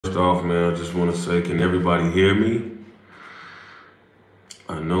First off, man, I just want to say, can everybody hear me?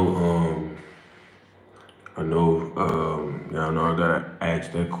 I know, y'all know I gotta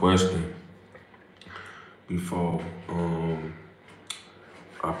ask that question before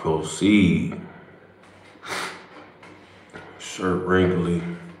I proceed. Shirt wrinkly.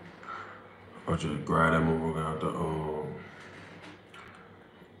 I just grab that motherfucker out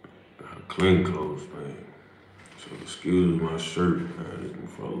the clean clothes, man. So excuse my shirt, man,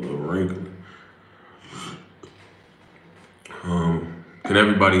 it's for a little wrinkly. Can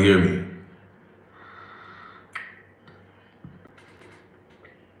everybody hear me?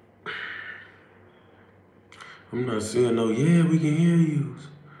 I'm not saying no, yeah, we can hear you.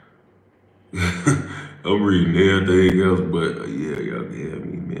 I'm reading everything else, but yeah, y'all can hear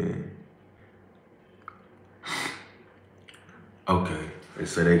me, man. Okay, they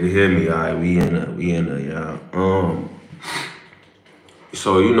say they can hear me. All right, we in there, y'all.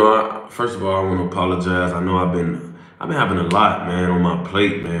 So first of all, I want to apologize. I know I've been having a lot, man, on my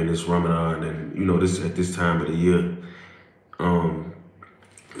plate, man, this Ramadan, and this at this time of the year.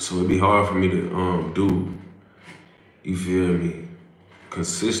 So it'd be hard for me to do, you feel me,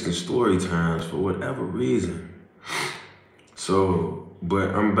 consistent story times for whatever reason. So,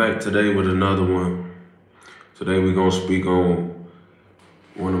 but I'm back today with another one. Today we're gonna speak on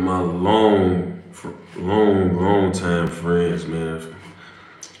one of my long time friends, man.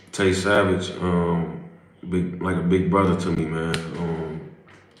 TaySavage, like a big brother to me, man.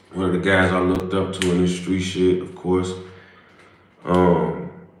 One of the guys I looked up to in this street shit, of course.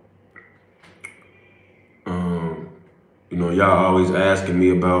 Y'all always asking me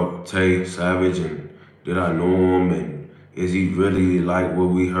about TaySavage and did I know him and is he really like what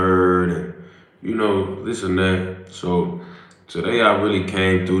we heard and this and that. So today I really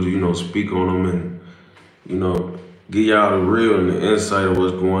came through to speak on him and give y'all the real and the insight of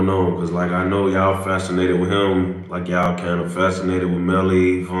what's going on, because like I know y'all fascinated with him, like y'all kind of fascinated with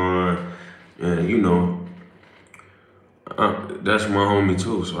Melly, Vaughn, and that's my homie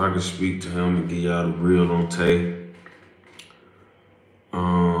too, so I can speak to him and give y'all the real on Tay.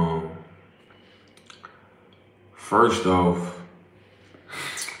 First off,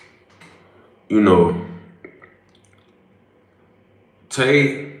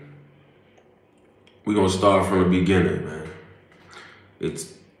 Tay, we're gonna start from the beginning, man.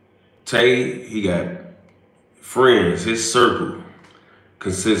 It's Tay, he got friends, his circle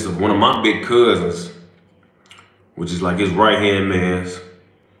consists of one of my big cousins, which is like his right-hand man's,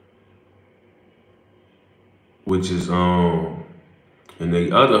 which is, and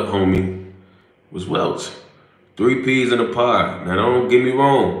the other homie was Welch. 3 peas in a pod. Now don't get me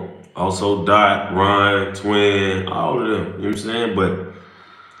wrong. Also Dot, Ryan, Twin, all of them, you know what I'm saying? But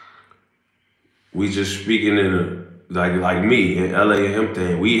we just speaking in a, like me in LA and him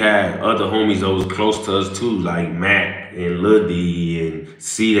thing. We had other homies that was close to us too, like Mac and Lil D and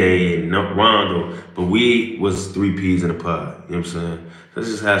C-Day and Rondo. But we was 3 peas in a pod, you know what I'm saying? Let's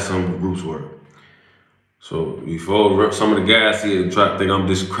just have some groups work. So before some of the guys here try to think I'm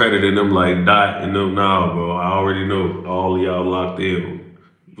discrediting them like Dot and them, nah, bro. I already know all of y'all locked in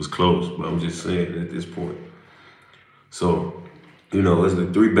was close, but I'm just saying at this point. So, it's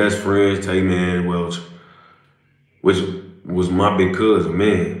the 3 best friends, Tay, man, Welch, which was my big cousin,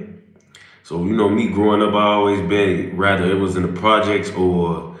 man. So, me growing up, I always been, rather it was in the projects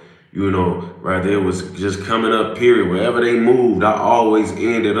or rather it was just coming up, period. Wherever they moved, I always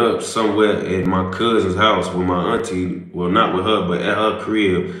ended up somewhere at my cousin's house with my auntie, well, not with her, but at her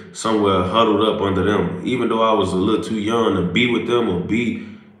crib, somewhere huddled up under them. Even though I was a little too young to be with them or be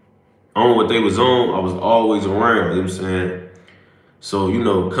on what they was on, I was always around, you know what I'm saying? So,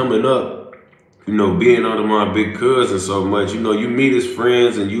 coming up, being under my big cousin so much, you meet his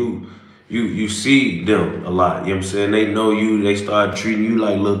friends and you see them a lot, you know what I'm saying? They know you, they start treating you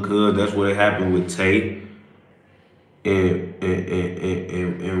like little cuz. That's what happened with Tay and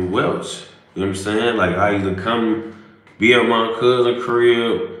Welch, you know what I'm saying? Like I either come be at my cousin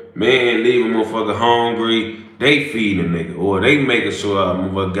crib, man, leave a motherfucker hungry, they feeding a nigga, or they making sure a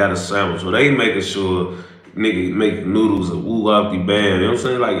motherfucker got a sandwich, or they making sure nigga make noodles or woo out the band, you know what I'm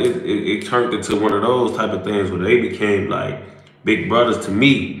saying? Like it turned into one of those type of things where they became like big brothers to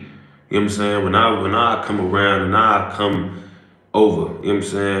me. You know what I'm saying? When I come around and I come over, you know what I'm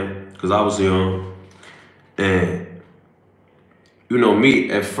saying? Because I was young. And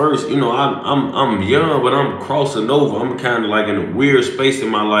me at first, I'm young, but I'm crossing over. I'm kind of like in a weird space in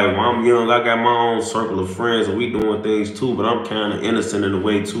my life where I'm young. I got my own circle of friends and we doing things too, but I'm kind of innocent in a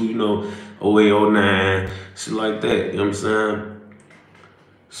way too, 08, 09, shit like that, you know what I'm saying?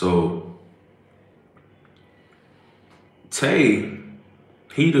 So Tay,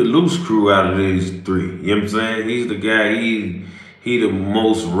 He the loose crew out of these three. You know what I'm saying? He's the guy, he the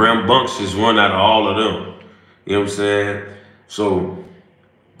most rambunctious one out of all of them. You know what I'm saying? So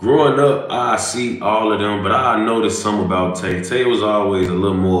growing up, I see all of them, but I noticed something about Tay. Tay was always a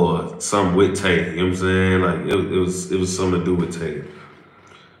little more something with Tay. You know what I'm saying? Like it was something to do with Tay.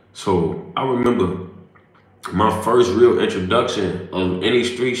 So I remember my first real introduction of any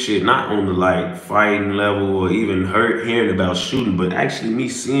street shit, not on the like fighting level or even hearing about shooting, but actually me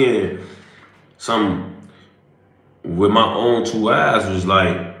seeing some with my own two eyes was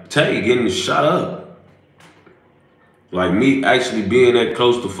like Tay getting shot up. Like me actually being that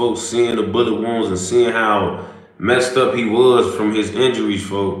close to folks, seeing the bullet wounds and seeing how messed up he was from his injuries,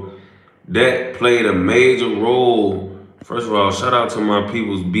 folks. That played a major role. First of all, shout out to my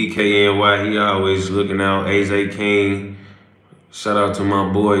people's BKNY. He always looking out. AZ King. Shout out to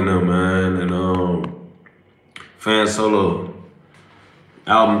my boy now, man. And Fan Solo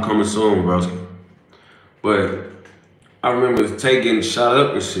album coming soon, broski. But I remember Tay getting shot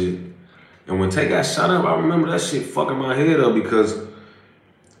up and shit. And when Tay got shot up, I remember that shit fucking my head up because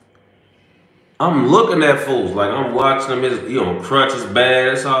I'm looking at folks, like I'm watching them, crunch is bad,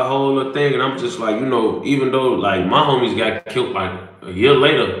 that's our whole little thing. And I'm just like, even though like my homies got killed like a year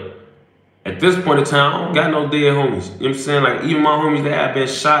later, at this point in time, I don't got no dead homies. You know what I'm saying? Like even my homies that have been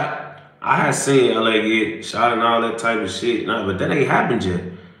shot, I had seen LA get shot and all that type of shit, but that ain't happened yet.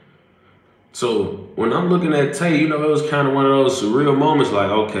 So when I'm looking at Tay, it was kind of one of those surreal moments like,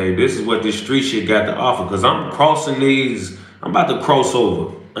 okay, this is what this street shit got to offer. Cause I'm about to cross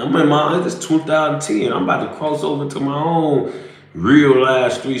over. It's 2010. I'm about to cross over to my own real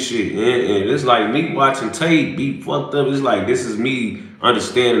life street shit. And it's like me watching Tay be fucked up. It's like, this is me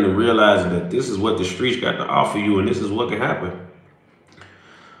understanding and realizing that this is what the streets got to offer you and this is what can happen.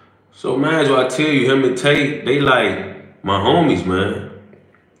 So man, I tell you, him and Tay, they like my homies, man.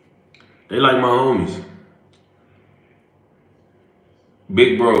 They like my homies.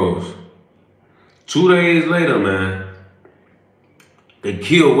 Big bros. 2 days later, man, they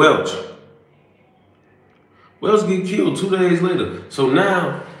kill Welch. Welch get killed 2 days later. So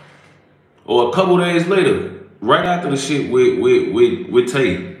now, or a couple days later, right after the shit with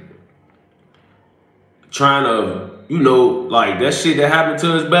Tay, trying to, like that shit that happened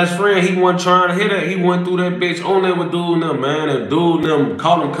to his best friend, he wasn't trying to hit that. He went through that bitch on there with dude and them, man. And dude and them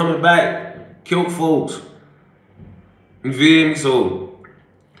caught him coming back, killed folks. You feel me? So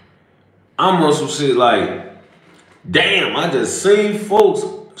I'm on some shit like, damn, I just seen folks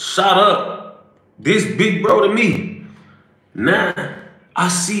shot up this big bro to me. Now I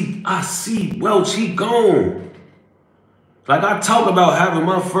see Welch, he gone. Like I talk about having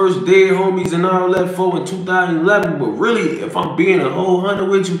my first dead homies and all that for in 2011, but really, if I'm being a whole hundred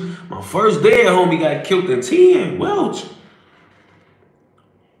with you, my first dead homie got killed in 10, Welch.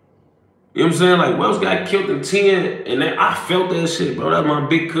 You know what I'm saying? Like Welch got killed in 10, and then I felt that shit, bro. That's my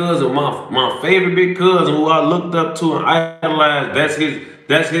big cousin, my favorite big cousin who I looked up to and idolized.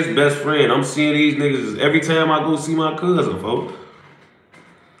 That's his best friend. I'm seeing these niggas every time I go see my cousin, folks.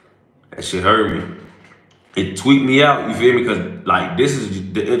 That shit hurt me. It tweaked me out, you feel me? Because, like, this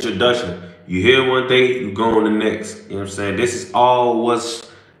is the introduction. You hear one thing, you go on the next. You know what I'm saying? This is all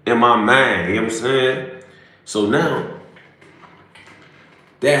what's in my mind, you know what I'm saying? So now,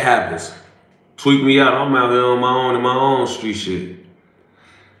 that happens. Tweak me out, I'm out here on my own in my own street shit.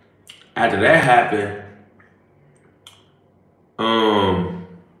 After that happened,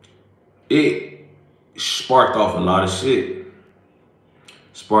 it sparked off a lot of shit.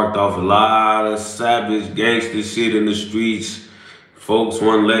 Sparked off a lot of savage gangster shit in the streets. Folks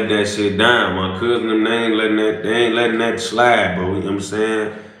wouldn't let that shit down. My cousin them, they ain't letting that slide, bro. You know what I'm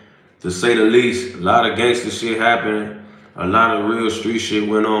saying? To say the least, a lot of gangster shit happening. A lot of real street shit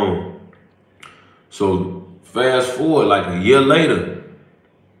went on. So fast forward like a year later.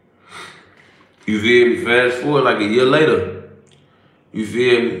 You feel me? Fast forward like a year later. You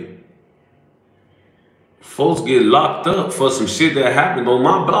feel me? Folks get locked up for some shit that happened on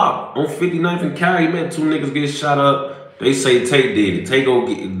my block. On 59th and Cali, man, 2 niggas get shot up. They say Tay did it. Tay go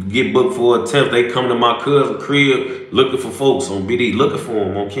get booked for attempt. They come to my cousin's crib looking for folks on BD, looking for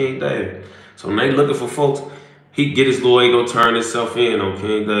him on King David. So when they looking for folks, he get his lawyer, go turn himself in on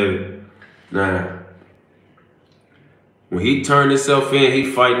King David. Now, when he turned himself in, he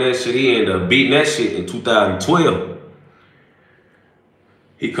fighting that shit. He ended up beating that shit in 2012.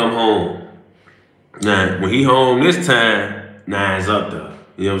 He come home. Now, when he home this time, it's up there.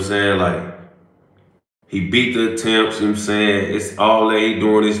 You know what I'm saying? Like, he beat the attempts, you know what I'm saying? It's all that he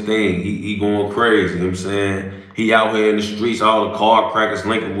doing his thing. He going crazy, you know what I'm saying? He out here in the streets, all the car crackers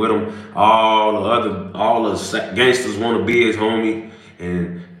linking with him, all the gangsters want to be his homie.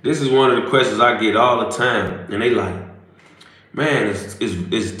 And this is one of the questions I get all the time. And they like, man,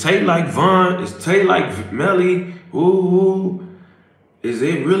 is Tay like Von? Is Tay like Melly? Ooh, is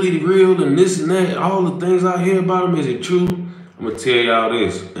it really real and this and that? All the things I hear about him, is it true? I'm gonna tell y'all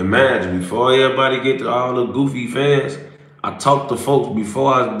this. Imagine, before everybody get to all the goofy fans, I talked to folks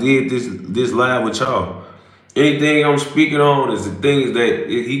before I did this live with y'all. Anything I'm speaking on is the things that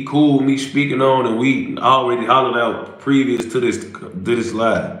he cool with me speaking on, and we already hollered out previous to this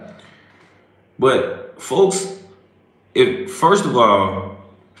live. But folks, if first of all,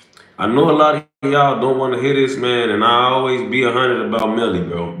 I know a lot of y'all don't want to hear this, man, and I always be 100 about Melly,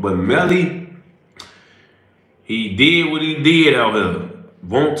 bro. But Melly, he did what he did out here.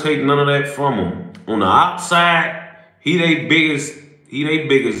 Won't take none of that from him. On the outside, he they biggest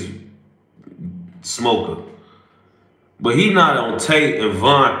smoker. But he not on Tay and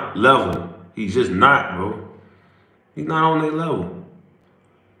Von level. He's just not, bro. He's not on their level.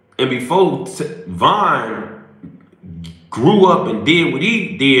 And before Von grew up and did what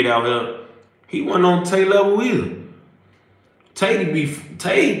he did out here, he wasn't on Tay level either. Tay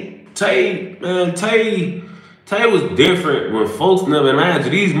was different when folks never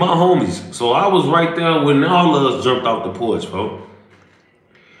imagined. These my homies. So I was right there when all of us jumped off the porch, bro.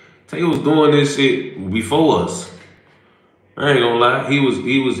 Tay was doing this shit before us. I ain't gonna lie. He was who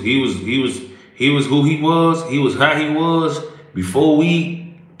he was. He was how he was before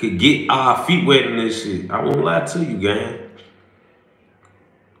we could get our feet wet in this shit. I won't lie to you, gang.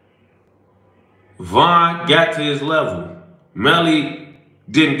 Von got to his level. Melly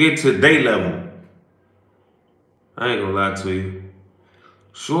didn't get to their level. I ain't gonna lie to you.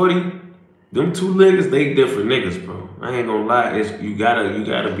 Shorty, them two niggas, they different niggas, bro. I ain't gonna lie. You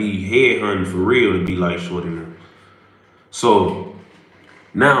gotta be head hunting for real to be like Shorty now. So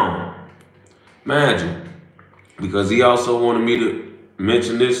now, imagine, because he also wanted me to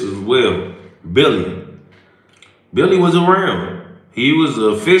mention this as well. Billy was around. He was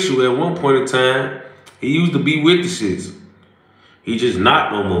an official at one point in time. He used to be with the shits. He just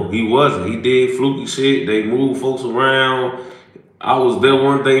not no more. He wasn't. He did fluky shit. They moved folks around. I was there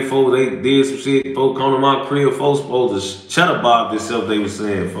one day, folks. They did some shit. Folks come to my crib. Folks supposed to cheddar bob themselves, they was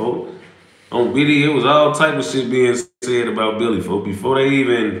saying, folks. On BD, it was all type of shit being said about Billy, folks. Before they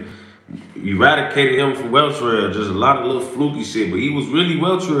even eradicated him from Weltrail, just a lot of little fluky shit. But he was really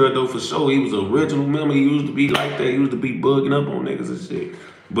Weltrail, though, for sure. He was an original member. He used to be like that. He used to be bugging up on niggas and shit.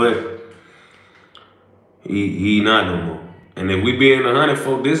 But he not no more. And if we being 100,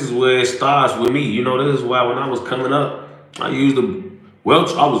 folks, this is where it starts with me. You know, this is why when I was coming up, I was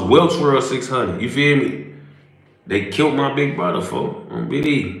Weltrail 600. You feel me? They killed my big brother, folks, on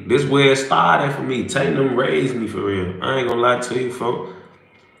BD. This is where it started for me. Tay them raised me for real. I ain't gonna lie to you, folks.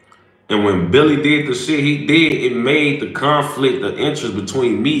 And when Billy did the shit he did, it made the conflict of interest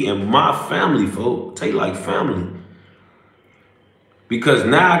between me and my family, folks. Tay like family. Because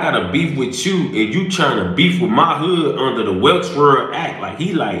now I got a beef with you, and you trying to beef with my hood under the Weltrail Act. Like,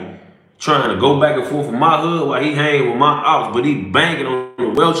 he like trying to go back and forth with my hood while he hanging with my ops, but he banking on the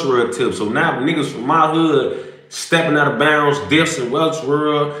Weltrail tip. So now niggas from my hood stepping out of bounds, diffs and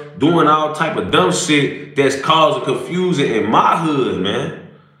Weltrail, doing all type of dumb shit that's causing confusion in my hood, man.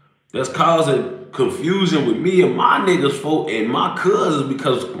 That's causing confusion with me and my niggas, folk, and my cousins,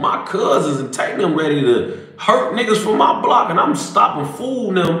 because my cousins and taking them ready to hurt niggas from my block, and I'm stopping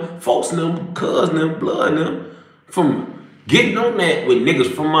fooling them, folks and them, cousins them, blood and them, from getting on that with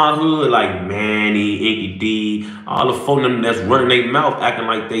niggas from my hood, like Manny, Inky D, all the folk them that's running their mouth, acting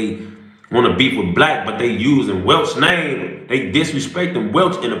like they want to beef with black, but they using Welch's name. They disrespecting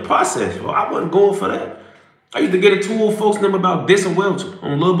Welch in the process. Well, I wasn't going for that. I used to get a tool folks them about dissing Welch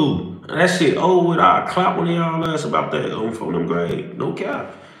on Lil Boo. And that shit, I clap one of y'all ass about that on phone them grade. No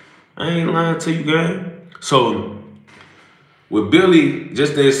cap. I ain't lying to you, guys. So with Billy,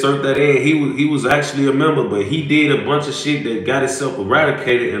 just to insert that in, he was actually a member, but he did a bunch of shit that got itself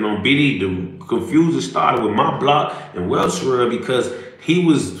eradicated. And on BD, the confusion started with my block and Weltrail, because he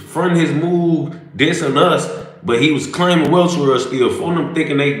was fronting his move, dissing us, but he was claiming Weltrail still. For them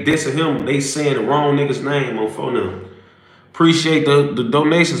thinking they dissing him, they saying the wrong nigga's name on phone them. Appreciate the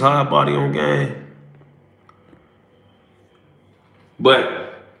donations, hard body on game.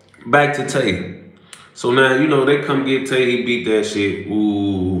 But back to Tay. So now, you know, they come get Tay, he beat that shit.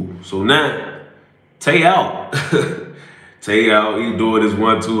 Ooh. So now, Tay out. Tay out, he doing his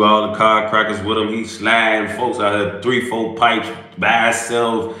 1-2, all the car crackers with him. He sliding folks out here, 3-4 pipes by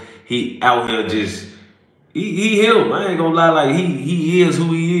himself. He out here just, he him. I ain't gonna lie, like he is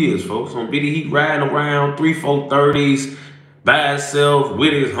who he is, folks. On BD, he riding around 3-4 30s by himself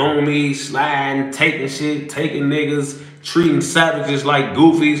with his homies, sliding, taking shit, taking niggas, treating savages like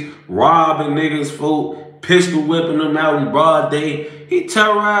goofies, robbing niggas, folk, pistol whipping them out in broad day. He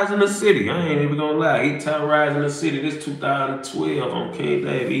terrorizing the city. I ain't even gonna lie. He terrorizing the city. This 2012 on King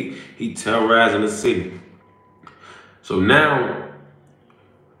Dave. He terrorizing the city. So now,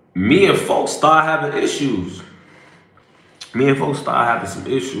 me and folks start having issues. Me and folks start having some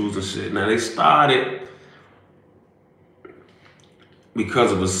issues and shit. Now they started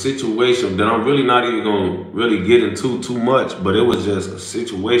because of a situation that I'm really not even gonna really get into too much, but it was just a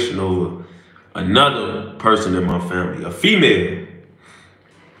situation over another person in my family, a female.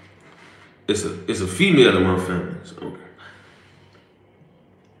 It's a female in my family. So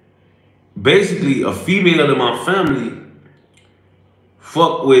basically, a female in my family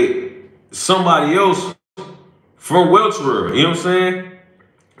fuck with somebody else from Welchera, you know what I'm saying?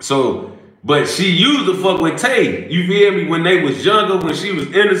 So, but she used to fuck with Tay, you feel me? When they was younger, when she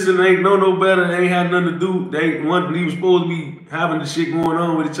was innocent, they ain't know no better, they ain't had nothing to do, they ain't one, he was supposed to be having the shit going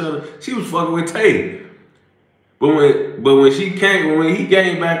on with each other. She was fucking with Tay. But when he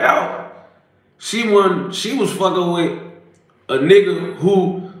came back out, she was fucking with a nigga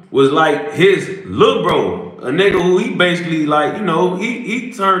who was like his little bro, a nigga who he basically like, you know,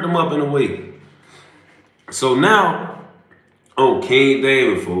 he turned him up in a way. So now, on King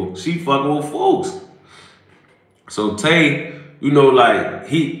David, folks, she fucking with folks. So Tay, you know,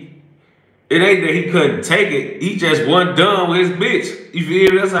 like, it ain't that he couldn't take it. He just wasn't done with his bitch. You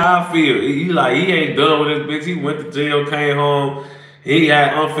feel me? That's how I feel. He ain't done with his bitch. He went to jail, came home. He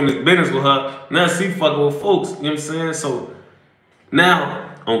had unfinished business with her. Now she fucking with folks. You know what I'm saying? So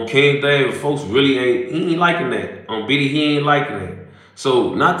now, on King David, folks really ain't liking that. On Biddy, he ain't liking that.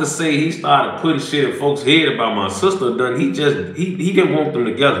 So not to say he started putting shit in folks' head about my sister done. He didn't want them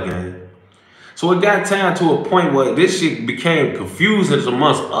together, gang. So it got time to a point where this shit became confusing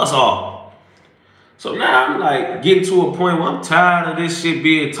amongst us all. So now I'm like getting to a point where I'm tired of this shit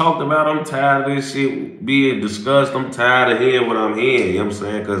being talked about. I'm tired of this shit being discussed. I'm tired of hearing what I'm hearing. You know what I'm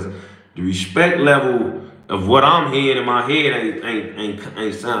saying? Because the respect level of what I'm hearing in my head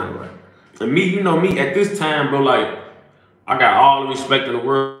ain't sounding right. And me, you know me, at this time, bro, like, I got all the respect in the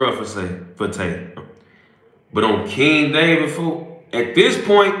world for Tay. But on King David, fool, at this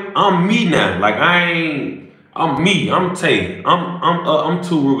point, I'm me now. Like, I'm me. I'm Tay. I'm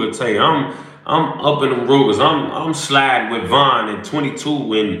two Ruger Tay. I'm up in them Rugers. I'm sliding with Von and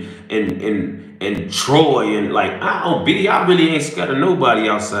 22 and Troy and like I really ain't scared of nobody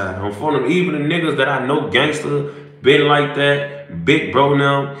outside. I'm for them, even the niggas that I know gangster, been like that, big bro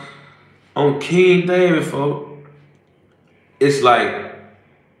now. On King David, folks, it's like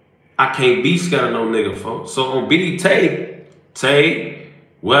I can't be scared of no nigga, folks. So on Biddy Tay,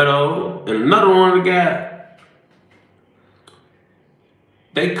 Wedo, and another one of the guys,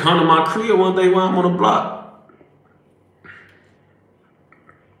 they come to my crib one day while I'm on the block.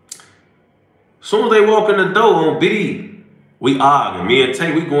 Soon as they walk in the door on Biddy, we arguing. Me and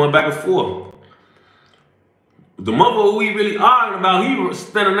Tay, we going back and forth. The mother who we really arguing about, he was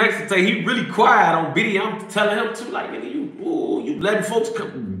standing next to Tay, he really quiet on Biddy. I'm telling him too, like, nigga, you letting folks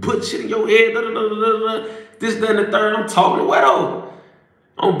put shit in your head, this, that, and the third. I'm talking to Wedo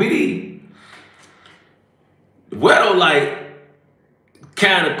on Biddy. Wedo, like,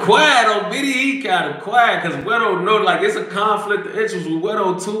 kind of quiet on Biddy. He kind of quiet because Wedo know, like, it's a conflict of interest with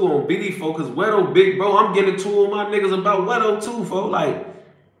Wedo too on Biddy, folks. Because Wedo big, bro. I'm getting to all my niggas about Wedo too, folks. Like,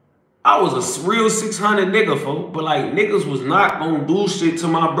 I was a real 600 nigga, folks. But, like, niggas was not going to do shit to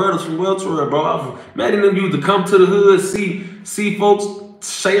my brothers from Welchera, bro. Imagine them used to come to the hood, see folks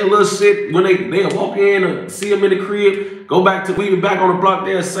say a little shit when they walk in or see them in the crib, go back to, we be back on the block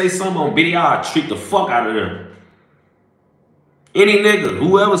there, say something on Biddy, I'll treat the fuck out of them. Any nigga,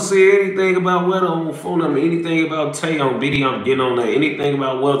 whoever said anything about Wedo on the phone number, anything about Tay on Biddy, I'm getting on that. Anything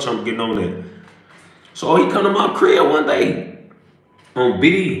about Welch, I'm getting on that. So he come to my crib one day on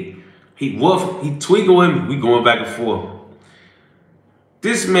Biddy. He tweaking with me. We going back and forth.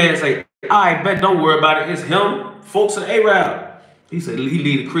 This man say, I bet, don't worry about it. It's him, folks at A-Rab. He said, he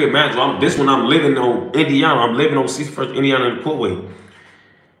leave the crib manager. This one I'm living on Indiana. I'm living on 61st Indiana in the Portway.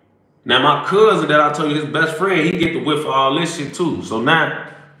 Now, my cousin that I told you, his best friend, he get the whiff of all this shit too. So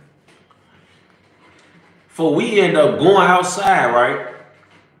now, before we end up going outside, right?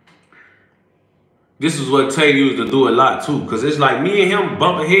 This is what Tay used to do a lot too. Because it's like me and him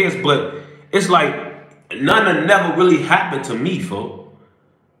bumping heads, but it's like none of never really happened to me, folks.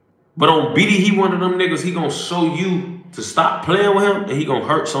 But on Biddy, he one of them niggas, he gonna show you to stop playing with him and he gonna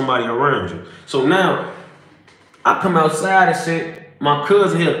hurt somebody around you. So now, I come outside and shit. My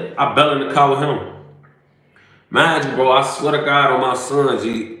cousin here, I bell in the car with him. Mind you, bro, I swear to God on my son,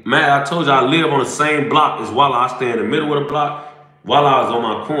 G. Man, I told you I live on the same block as Walla. I stay in the middle of the block. Walla is on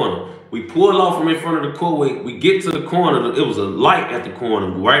my corner. We pulled off from in front of the courtway. We get to the corner. It was a light at the corner,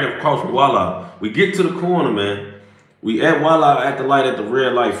 right across from Walla. We get to the corner, man. We at Walla at the light at the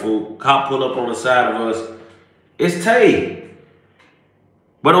red light, fool. Cop pull up on the side of us. It's Tay.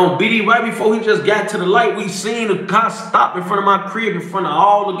 But on BD, right before he just got to the light, we seen the car stop in front of my crib, in front of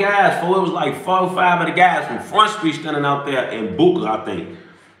all the guys. For it was like 4 or 5 of the guys from Front Street standing out there in Buka, I think.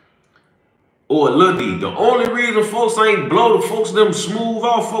 Or Lil D. The only reason folks ain't blow the folks them smooth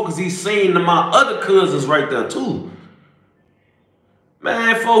off, folks, because he seen my other cousins right there too.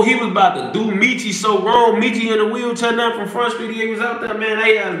 Man, folks, he was about to do Michi so wrong. Michi in the wheelchair now from Front Street, he was out there, man.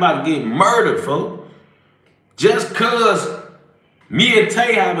 They was about to get murdered, folks. Just cause me and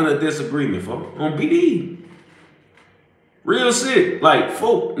Tay having a disagreement, folks, on BD. Real shit. Like,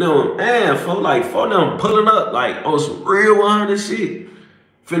 folk, them, man, folk, like, folk, them pulling up, like, on some real 100 shit.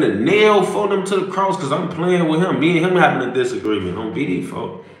 Finna nail folk them to the cross, because I'm playing with him. Me and him having a disagreement on BD,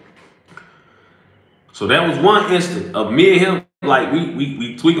 folk. So that was one instance of me and him, like,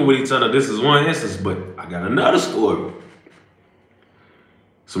 we tweaking with each other. This is one instance, but I got another story.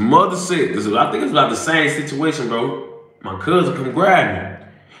 Some mother shit. I think it's about the same situation, bro. My cousin come grab me.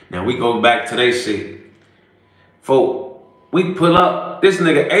 Now we go back to that shit. Folk, we pull up. This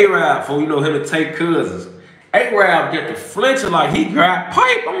nigga A-Rab, folk, you know him and Tay cousins. A-Rab get the flinching like he grabbed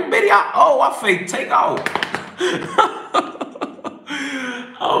pipe on video. I fake take off.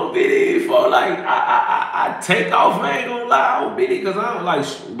 On BD, folk, like I take off, I ain't gonna lie on BD, cause I'm like,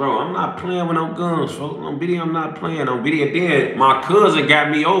 bro, I'm not playing with no guns, folks. On BD, I'm not playing on BD. And then my cousin got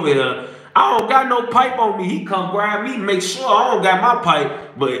me over here. I don't got no pipe on me. He come grab me, make sure I don't got my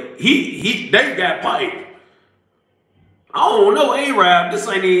pipe, but they got pipe. I don't know A-Rab. This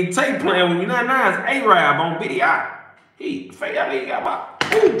ain't even Tay playing with me. Nah, it's A-Rab on BD. He got my,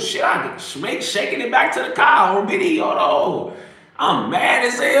 oh shit, I get shaking it back to the car on BD. Hold on. I'm mad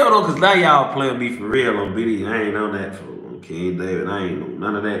as hell though, cause now y'all playing me for real on BD. I ain't on that for King David. I ain't know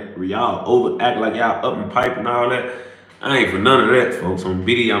none of that. Y'all over act like y'all up and pipe and all that. I ain't for none of that, folks. On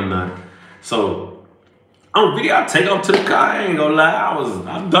BD, I'm not. So on BD, I take off to the car. I ain't gonna lie.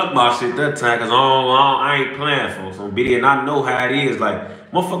 I ducked my shit that time, cause I ain't playing, folks. On BD, and I know how it is.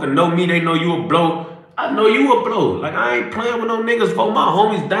 Like, motherfucker know me, they know you a blow. I know you a blow. Like, I ain't playing with no niggas for my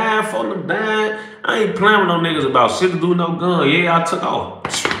homies dying, for them dying. I ain't playing with no niggas about shit to do no gun. Yeah, I took off.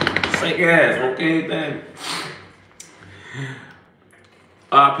 Fake ass, okay, damn.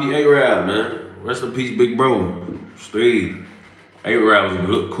 RP A-Rab, man. Rest in peace, big bro. Steve. A-Rab was a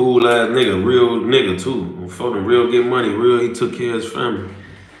good, cool ass nigga, real nigga too. For them real get money, real, he took care of his family.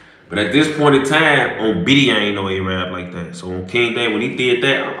 But at this point in time, on BD, I ain't no A-Rab like that. So on King Day, when he did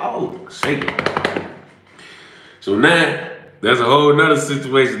that, I'm shake it. So now, that's a whole nother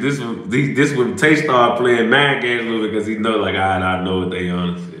situation. This when Tay started playing mind games with it, because he know, like, I know what they on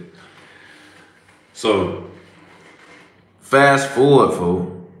and shit. So, fast forward,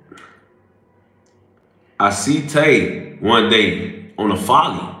 fool. I see Tay one day on a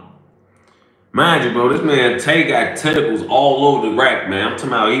folly. Mind you, bro, this man Tay got tentacles all over the rack, man. it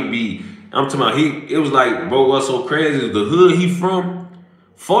was like, bro, what's so crazy is the hood he from,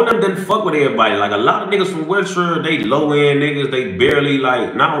 for them didn't fuck with everybody. Like, a lot of niggas from Westshore, they low-end niggas, they barely,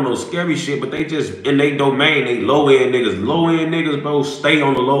 like, not on no scary shit, but they just, in their domain, they low-end niggas. Low-end niggas, bro, stay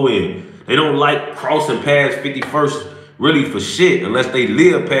on the low end. They don't like crossing past 51st really for shit unless they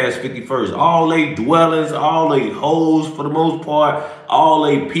live past 51st. All they dwellings, all they hoes for the most part, all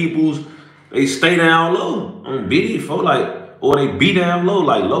they peoples, they stay down low on BD, for like, or they be down low.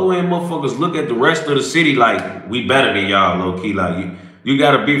 Like, low-end motherfuckers look at the rest of the city like, we better than y'all, low-key. Like, you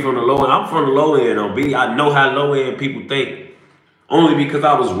gotta be from the low end. I'm from the low end on BD. I know how low end people think. Only because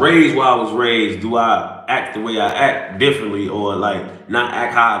I was raised where I was raised, do I act the way I act differently, or like not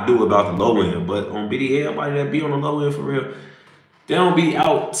act how I do about the low end. But on BD, everybody that be on the low end for real, they don't be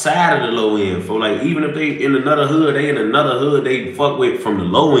outside of the low end. For like, even if they in another hood, they fuck with from the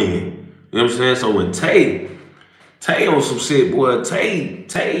low end. You know what I'm saying? So when Tay on some shit, boy, Tay,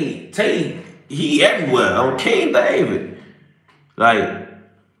 he everywhere on King David. Like,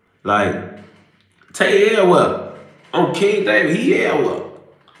 Tay everywhere. On King David, he everywhere.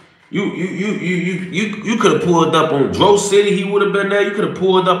 You could have pulled up on Dro City, he would have been there. You could have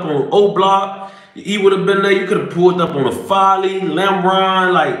pulled up on O Block, he would have been there. You could have pulled up on a Folly,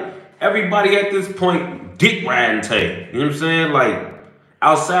 Lemron, like, everybody at this point dick riding Tay. You know what I'm saying? Like,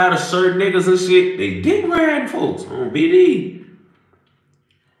 outside of certain niggas and shit, they dick riding folks on BD.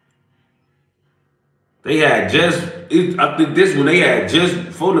 They had I think this one they had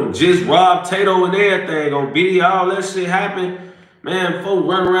for them just robbed Tato and everything on video. All that shit happened. Man, folk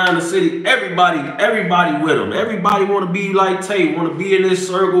run around the city. Everybody with them. Everybody want to be like Tay. Want to be in this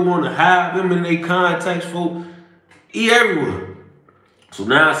circle. Want to have them in their contacts. Folk, he everywhere. So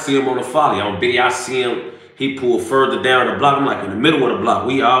now I see him on the folly. On video, I see him. He pulled further down the block. I'm like in the middle of the block.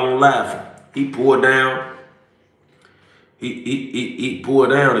 We all on laughing. He pulled down. He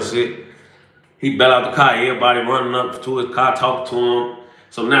pulled down and shit. He bailed out the car. Everybody running up to his car, talking to him.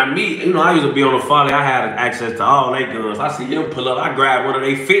 So now me, you know, I used to be on the folly. I had access to all their guns. I see him pull up. I grabbed one of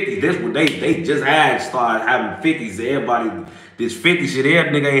their 50s. This one, they just had started having 50s. Everybody, this 50 shit,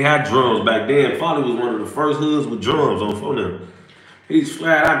 every nigga ain't had drums back then. Folly was one of the first hoods with drums on phone them. He's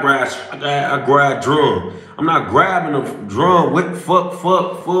flat. I grabbed drum. I'm not grabbing a drum with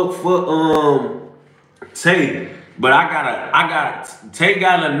Tay. But Tay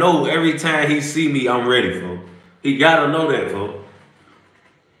gotta know every time he see me, I'm ready, for. He gotta know that, for.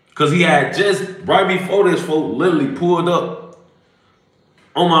 Cause he had just, right before this, folk literally pulled up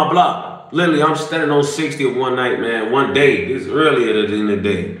on my block. Literally, I'm standing on 60th one night, man, one day. This earlier in the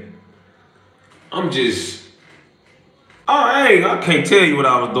day. I can't tell you what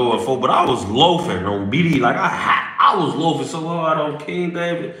I was doing, for, but I was loafing on BD. Like, I was loafing so hard on King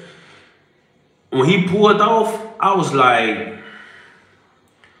David. When he pulled off, I was like,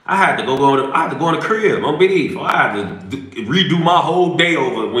 I had to go in the crib on BD. So I had to redo my whole day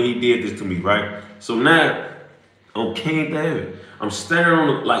over when he did this to me, right? So now, on King David, I'm standing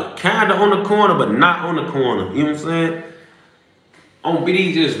on the, kind of on the corner, but not on the corner. You know what I'm saying? On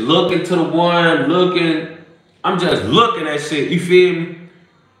BD, just looking to the one, I'm just looking at shit. You feel me?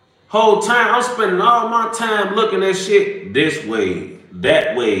 Whole time, I'm spending all my time looking at shit this way,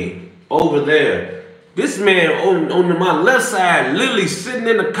 that way, over there. This man on my left side, literally sitting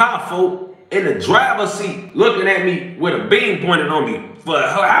in the car, folk, in the driver's seat, looking at me with a beam pointed on me.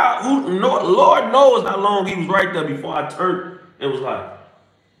 Lord knows how long he was right there before I turned and was like,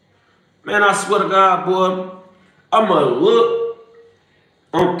 man, I swear to God, boy, I'ma look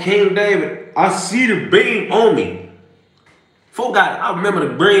on King David. I see the beam on me. Folk I remember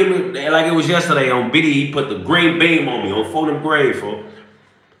the beam, like it was yesterday on BD, he put the green beam on me on Fulham Grave, folk.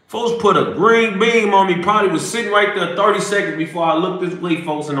 Folks put a green beam on me, probably was sitting right there 30 seconds before I looked this way,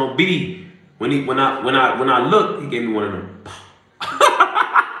 folks, and on BD, when I looked, he gave me one of them.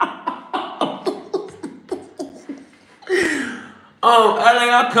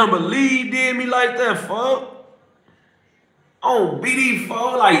 I can't believe he did me like that, fuck. On BD,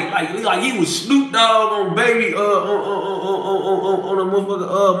 fuck, like he was Snoop Dogg on Baby, on a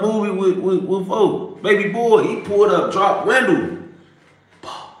motherfucker movie with folks. Baby boy, he pulled up, dropped window.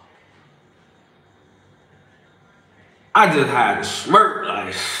 I just had to smirk,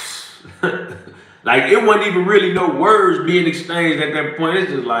 like it wasn't even really no words being exchanged at that point. It's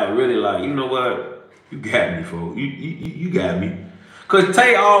just like, really, like, you know what? You got me, folks. You got me. Cause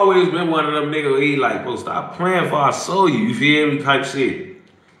Tay always been one of them niggas, he like, bro, stop playing for I saw you. You feel me? Type shit.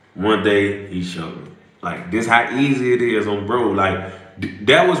 One day, he showed me. Like, this how easy it is on bro. Like,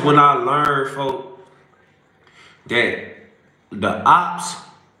 that was when I learned, folks, that the ops,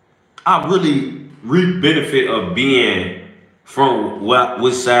 I really reap benefit of being from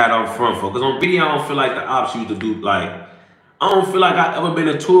which side I'm from, for. Cause on video, I don't feel like the ops used to do, like, I don't feel like I ever been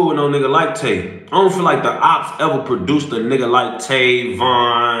in tour with no nigga like Tay. I don't feel like the ops ever produced a nigga like Tay,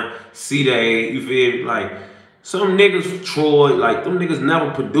 Vaughn, C-Day, you feel me? Like, some niggas, Troy, like, them niggas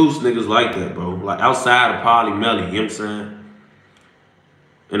never produced niggas like that, bro. Like, outside of probably Melly, you know what I'm saying?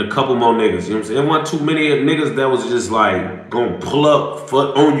 And a couple more niggas, you know what I'm saying? There wasn't too many niggas that was just like gonna pull up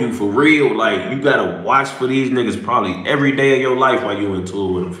on you for real. Like, you gotta watch for these niggas probably every day of your life while you in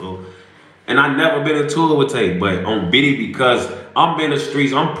tour with them, fool. And I never been in tour with Tay, but on Biddy, because I'm in the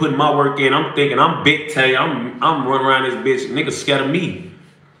streets, I'm putting my work in, I'm thinking I'm Big Tay, I'm running around this bitch, niggas scared of me.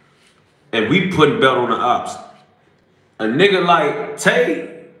 And we putting belt on the ops. A nigga like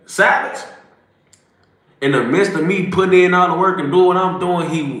TaySavage, in the midst of me putting in all the work and doing what I'm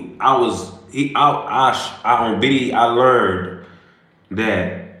doing, on BD, I learned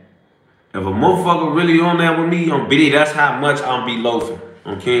that if a motherfucker really on that with me, on BD, that's how much I'm be loafing.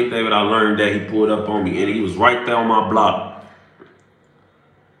 On King David, I learned that he pulled up on me and he was right there on my block.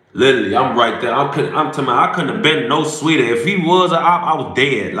 Literally, I'm right there. I couldn't have been no sweeter. If he was an op, I was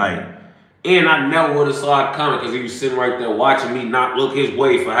dead. Like, and I never would have saw it coming because he was sitting right there watching me not look his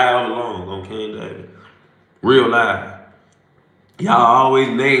way for however long on King David. Real life. Y'all always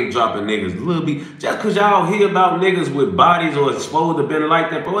name dropping niggas. Little bit. Just cause y'all hear about niggas with bodies or supposed to been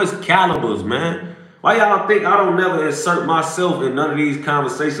like that, bro, it's calibers, man. Why y'all think I don't never insert myself in none of these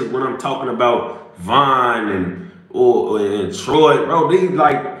conversations when I'm talking about Vine and Troy, bro? These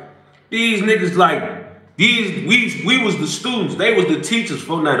niggas like we was the students, they was the teachers.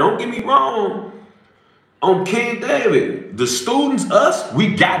 For now, don't get me wrong. On King David, the students, us,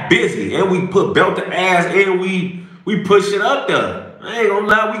 we got busy and we put belt to ass and we push it up there. I ain't gonna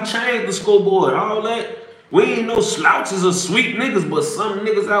lie, we changed the scoreboard, all that. We ain't no slouches or sweet niggas, but some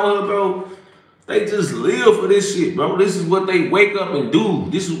niggas out here, bro, they just live for this shit, bro. This is what they wake up and do.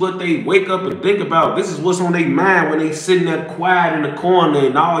 This is what they wake up and think about. This is what's on their mind when they sitting there quiet in the corner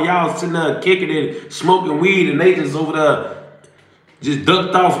and all y'all sitting there kicking and smoking weed and they just over there just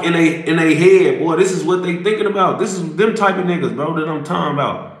ducked off in they head. Boy, this is what they thinking about. This is them type of niggas, bro, that I'm talking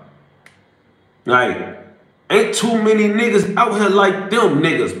about. Like, ain't too many niggas out here like them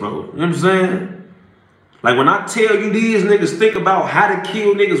niggas, bro. You know what I'm saying? Like, when I tell you these niggas think about how to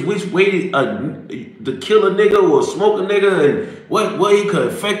kill niggas, which way to kill a nigga or smoke a nigga, and what way could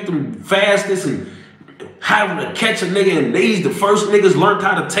affect them fastest, and how to catch a nigga, and these the first niggas learned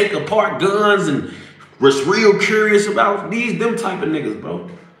how to take apart guns, and was real curious about them type of niggas, bro.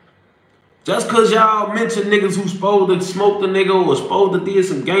 Just cause y'all mention niggas who supposed to smoke the nigga or supposed to do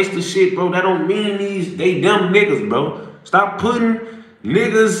some gangster shit, bro, that don't mean they them niggas, bro. Stop putting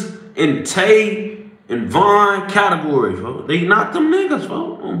niggas in Tay and Vaughn categories, bro. They not them niggas,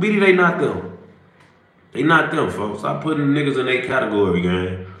 bro. On BD, they not them. They not them, folks. Stop putting niggas in their category,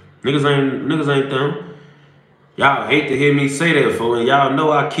 gang. Niggas ain't them. Y'all hate to hear me say that, folks, and y'all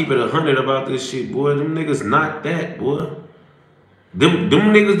know I keep it 100 about this shit, boy. Them niggas not that, boy. Them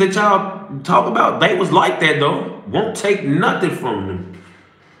niggas that y'all talk about, they was like that, though. Won't take nothing from them.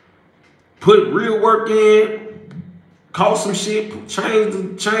 Put real work in, caught some shit, change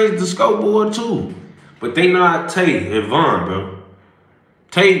the scoreboard, too. But they not Tay and Vaughn, bro.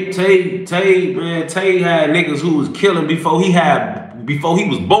 Tay, man, Tay had niggas who was killing before he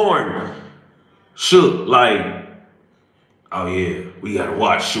was born. Shook, like, oh yeah, we gotta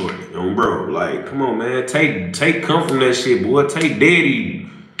watch Shorty, you know, bro. Like, come on, man. Tay come from that shit, boy. Tay daddy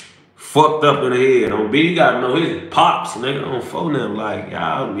fucked up in the head. On B, you gotta know his pops, nigga, on phone them. Like,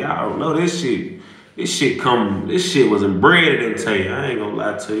 y'all don't know this shit. This shit was inbred in Tay. I ain't gonna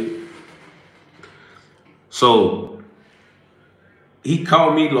lie to you. So he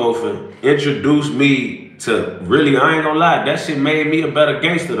called me loafing, introduced me to really, I ain't gonna lie, that shit made me a better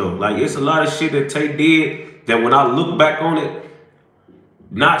gangster though. Like, it's a lot of shit that Tay did that when I look back on it,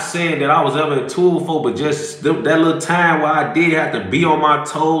 not saying that I was ever into it for, but just that little time where I did have to be on my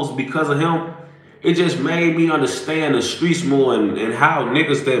toes because of him, it just made me understand the streets more and how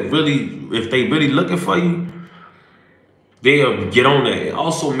niggas that really, if they really looking for you, they'll get on that. It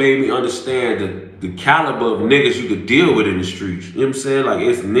also made me understand the caliber of niggas you could deal with in the streets. You know what I'm saying? Like,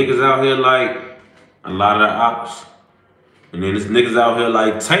 it's niggas out here like a lot of the ops. And then there's niggas out here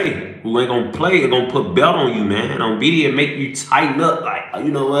like Tay, who ain't gonna play, and gonna put belt on you, man. On BD and make you tighten up. Like, you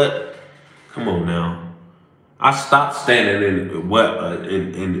know what? Come on now. I stopped standing in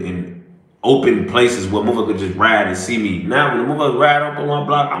open places where motherfuckers could just ride and see me. Now, when the motherfuckers ride up on my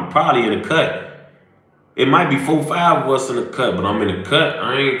block, I'm probably in a cut. It might be 4 or 5 of us in the cut, but I'm in the cut.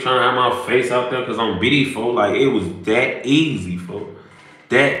 I ain't trying to have my face out there because I'm BD, folks. Like, it was that easy, folks.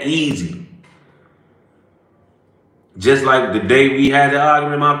 That easy. Just like the day we had the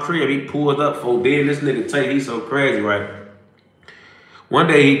argument in my crib, he pulled up, folks. Then this nigga Tay, he's so crazy, right? One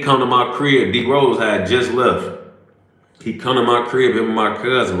day he come to my crib. D Rose had just left. He come to my crib, him and my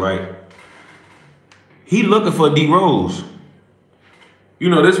cousin, right? He looking for D Rose. You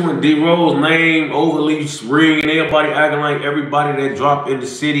know, this when D Rose name overly ringing, everybody acting like everybody that dropped in the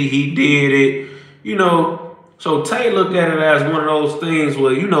city, he did it. You know, so Tay looked at it as one of those things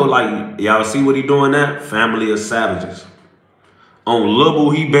where, you know, like, y'all see what he doing now? Family of Savages. On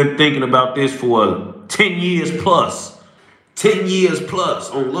Lubble, he been thinking about this for 10 years plus. 10 years plus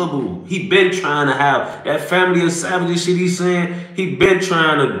on Lubble. He been trying to have that Family of Savages shit he's saying. He been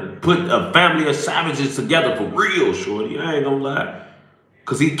trying to put a Family of Savages together for real, shorty. I ain't gonna lie.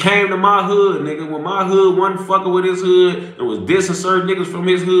 Cause he came to my hood, nigga. When my hood wasn't fucking with his hood and was dissing certain niggas from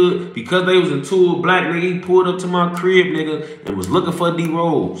his hood because they was into a black nigga, he pulled up to my crib, nigga, and was looking for D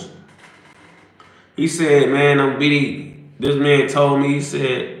Rose. He said, man, I'm BD. This man told me, he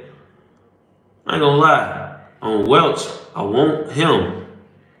said, I ain't gonna lie, on Welch, I want him.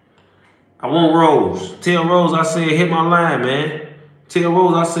 I want Rose. Tell Rose I said, hit my line, man. Tell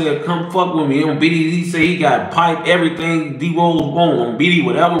Rose I said, come fuck with me. On BD, he said he got pipe, everything D Rose want. On BD,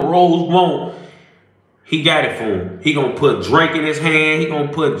 whatever Rose want, he got it for him. He gonna put Drake in his hand. He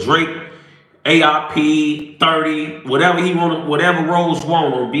gonna put Drake ARP, 30, whatever he wanted, whatever Rose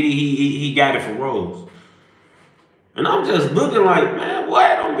want on BD, he got it for Rose. And I'm just looking like, man,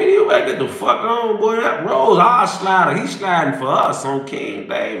 what on video? Get the fuck on, boy. That Rose, our slider, he sliding for us on King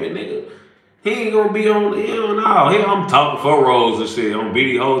David, nigga. He ain't gonna be on, he don't know. Here I'm talking for Rose and shit on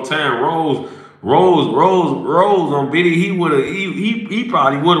BD whole time. Rose on BD, he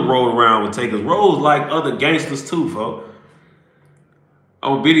probably would have rolled around with Takers. Rose like other gangsters too, folks.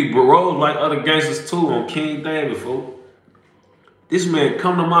 On BD, but Rose like other gangsters too on King David, folks. This man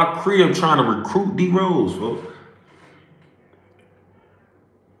come to my crib trying to recruit D Rose, folks.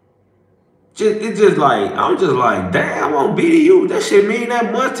 It's just like, I'm just like, damn, on BD, you, that shit mean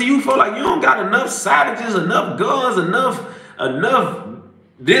that much to you, folks. Like, you don't got enough savages, enough guns, enough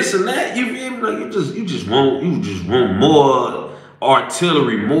this and that. You feel me? Like, you just want more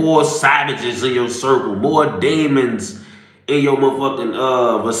artillery, more savages in your circle, more demons in your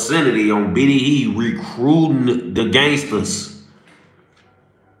motherfucking vicinity on BDE recruiting the gangsters.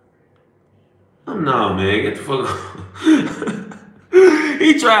 Oh no, man, get the fuck out.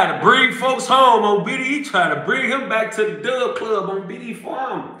 He tried to bring folks home on BD. He tried to bring him back to the Dub Club on BD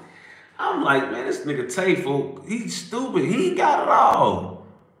Farm. I'm like, man, this nigga Tay, folk, he's stupid. He ain't got it all.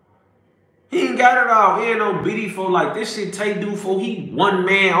 He ain't got it all. He ain't on BD for like this shit Tay do for he one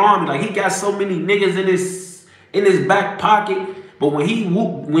man army. Like he got so many niggas in his back pocket. But when he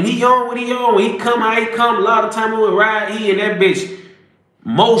come how he come, a lot of time we would ride, he and that bitch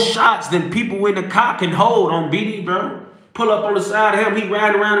more shots than people in the car can hold on BD, bro. Pull up on the side of him, he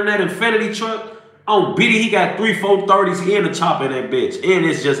riding around in that Infinity truck. On BD, he got 3 430s, he in the chopper in that bitch. And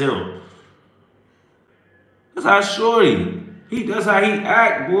it's just him. That's how shorty. That's how he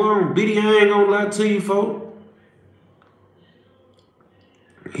act, boy. On BD, I ain't gonna lie to you, folks.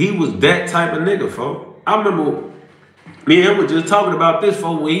 He was that type of nigga, folks. I remember me and him were just talking about this,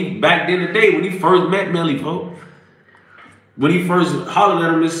 folks, when he, back in the day, when he first met Melly, folks. When he first hollered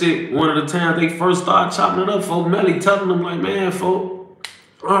at him this shit, one of the times they first started chopping it up, folks, Melly telling him like, man, folks,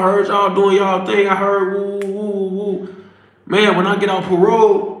 I heard y'all doing y'all thing. I heard woo, woo, woo. Man, when I get out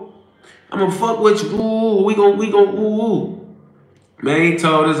parole, I'm gonna fuck with you. Woo, we gon' woo, woo. Man, he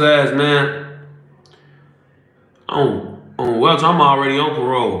told his ass, man, on Welch, I'm already on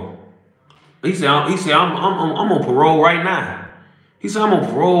parole. He said, I'm on parole right now. He said, I'm on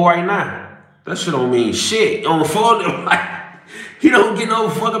parole right now. That shit don't mean shit. On the phone, like, he don't get no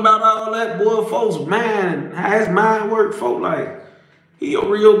fuck about all that, boy, folks. Man, how his mind work, folks. Like, he a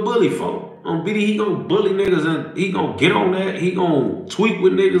real bully, folks. On BD, he gonna bully niggas and he gonna get on that. He gonna tweak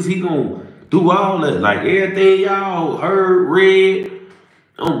with niggas. He gonna do all that. Like, everything y'all heard, read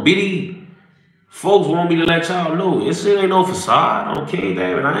on BD, folks want me to let y'all know. This shit ain't no facade on King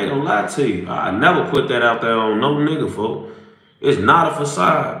David. I ain't gonna lie to you. I never put that out there on no nigga, folks. It's not a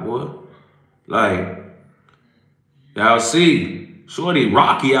facade, boy. Like, y'all see, shorty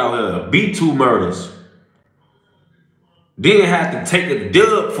Rocky out here, beat 2 murders. Then had to take a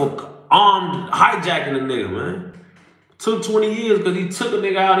dub for armed hijacking a nigga, man. Took 20 years because he took a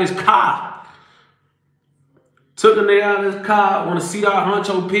nigga out of his car. Took a nigga out of his car when the CDOT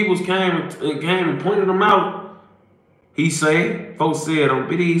Huncho Peoples came and pointed him out. He said, folks said on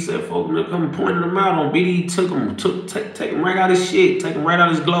BD, he said, folks come and pointed him out on BD, take him right out of his shit, take him right out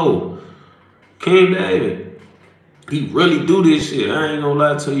of his globe. King David. He really do this shit. I ain't gonna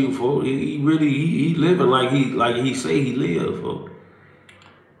lie to you, folks. He really living like he say he live, folks.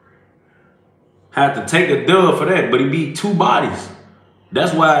 Had to take a dub for that, but he beat 2 bodies.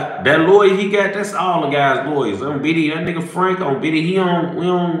 That's why that lawyer he got, that's all the guys' lawyers. On BD, that nigga Frank on BD,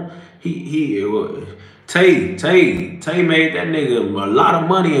 Tay made that nigga a lot of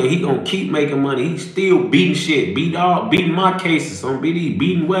money and he gonna keep making money. He still beating shit, beating my cases on BD,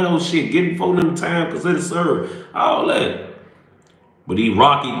 beating Wedo shit, getting for them time because of the serve, all that. But he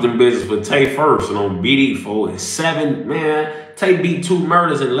rockied them business for Tay first and on BD for 7, man. Tay beat 2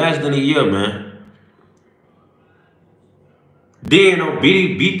 murders in less than a year, man. Then on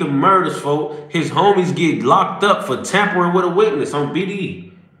BD beat the murders, folks. His homies get locked up for tampering with a witness on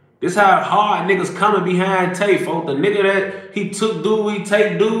BD. This how hard niggas coming behind Tay, folks. The nigga that he took dude,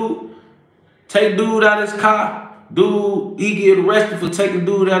 take dude out of his car. Dude, he get arrested for taking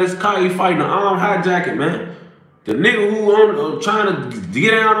dude out of his car. He fighting an armed hijacking, man. The nigga who trying to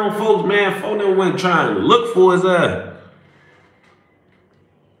get out on folks, man, folks them went trying to look for his ass.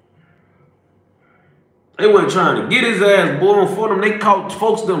 They weren't trying to get his ass, boy, for them. They caught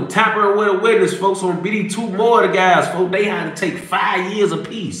folks them tampering with a witness, folks on BD. 2 more of the guys, folks. They had to take 5 years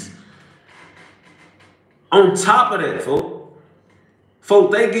apiece. On top of that, folks, Folk,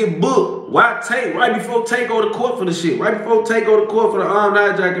 they get booked. Why Tay? Right before Tay go to court for the shit. Right before Tay go to court for the armed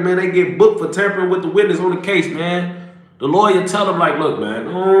hijacking, man, they get booked for tampering with the witness on the case, man. The lawyer tell them like, look, man,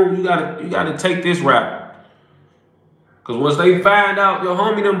 you gotta take this route. Cause once they find out your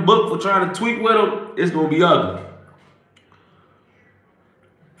homie them booked for trying to tweak with them, it's gonna be ugly.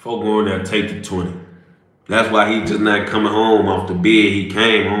 Folk go in there, take the 20. That's why he just not coming home off the bid. He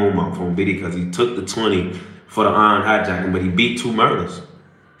came home off on bid because he took the 20 for the armed hijacking, but he beat 2 murders.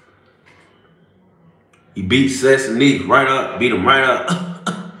 He beat Sess and Neek right up, beat him right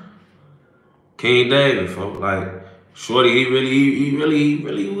up. King David, folks. Like, Shorty, he really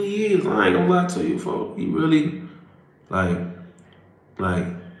who he is. I ain't gonna lie to you, folks. He really, like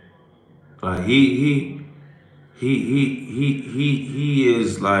he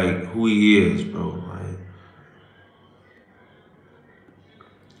is like who he is, bro. Like,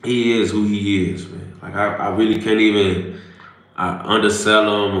 he is who he is, man. Like, I really can't even undersell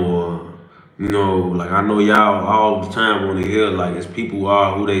him or, you know, like, I know y'all all the time want to hear, like, his people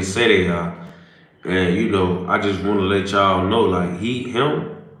are who they say they are. And, you know, I just want to let y'all know, like, he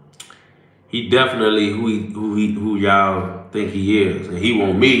definitely who y'all think he is. And he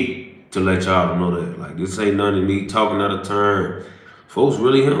want me to let y'all know that. Like, this ain't none of me talking out of turn. Folks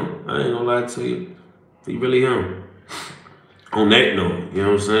really him. I ain't gonna lie to you. He really him. On that note, you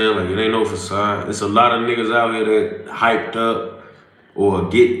know what I'm saying? Like, it ain't no facade. It's a lot of niggas out here that hyped up or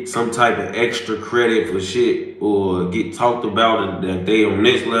get some type of extra credit for shit or get talked about that they on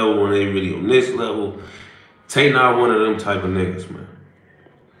this level when they really on this level. Tay not one of them type of niggas, man.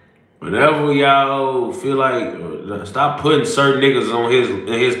 Whenever y'all feel like, stop putting certain niggas on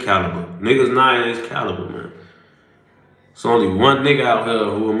his caliber. Niggas not in his caliber, man. It's only one nigga out here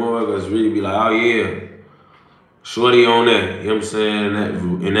who motherfuckers really be like, oh yeah, Shorty on that, you know what I'm saying?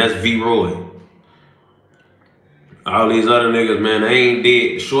 And that's V-Roy. All these other niggas, man, they ain't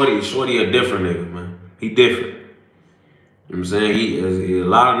dead. Shorty a different nigga, man. He different. You know what I'm saying? He a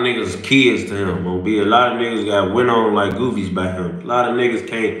lot of niggas kids to him. Gonna be a lot of niggas got went on like goofies by him. A lot of niggas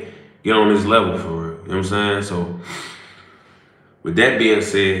can't get on this level for real. You know what I'm saying? So, with that being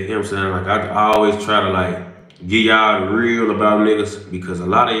said, you know what I'm saying? Like, I always try to, like, get y'all the real about niggas because a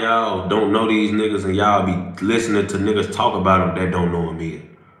lot of y'all don't know these niggas and y'all be listening to niggas talk about them that don't know them either.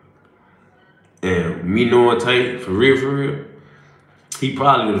 And me knowing Tay, for real, he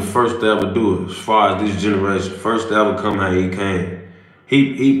probably the first to ever do it as far as this generation. First to ever come how he came.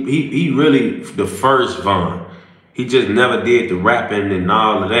 He really the first Von. He just never did the rapping and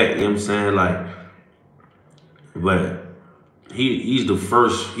all of that, you know what I'm saying? Like, but he's the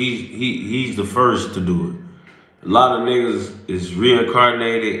first, he's the first to do it. A lot of niggas is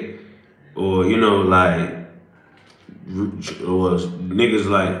reincarnated or, you know, like, or niggas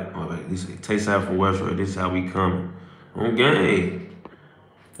like, oh, like, this TaySavage from West Road, this is how we coming. On game.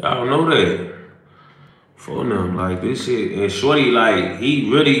 Y'all know that. For them, like, this shit. And Shorty, like,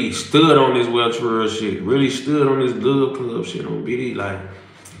 he really stood on this Welch World shit. Really stood on this good club shit on BD. Like,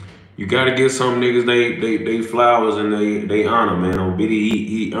 you gotta give some niggas they flowers and they honor, man. On BD,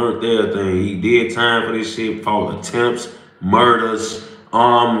 he earned everything. He did time for this shit, fought attempts, murders,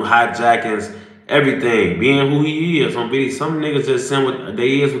 hijackings, everything. Being who he is on BD. Some niggas just saying what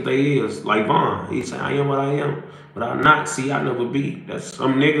they is, like Von. He said, I am what I am. But I not see, I never be. That's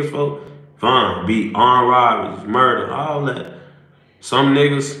some niggas, folks. Von, be armed robberies, murder, all that. Some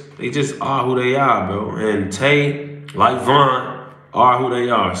niggas, they just are who they are, bro. And Tay, like Von, are who they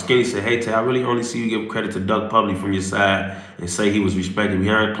are. Skinny said, hey, Tay, I really only see you give credit to Duck Public from your side and say he was respected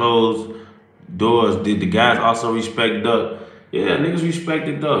behind closed doors. Did the guys also respect Duck? Yeah, niggas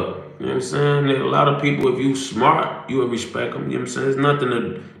respected Duck. You know what I'm saying? A lot of people, if you smart, you would respect him. You know what I'm saying? There's nothing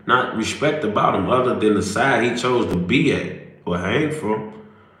to not respect about him other than the side he chose to be at or hang from.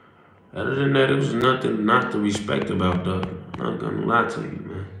 Other than that, it was nothing not to respect about Duck. I'm not gonna lie to you,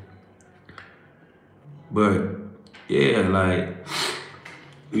 man. But yeah, like,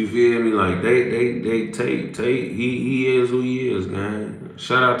 you feel me? Like, they take he is who he is, man.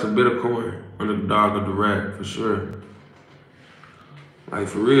 Shout out to Bittercoin, underdog of the rap, for sure. Like,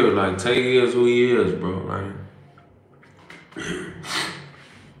 for real, like, Tay is who he is, bro. Like,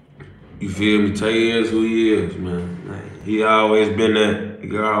 you feel me? Tay is who he is, man. Like, he always been that.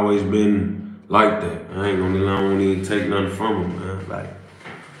 He always been like that. I don't even take nothing from him, man. Like,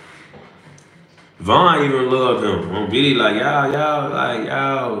 Von even loved him. On BD, like,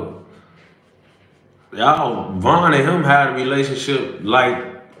 y'all, Von and him had a relationship,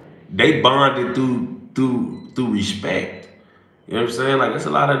 like, they bonded through respect. You know what I'm saying? Like, there's a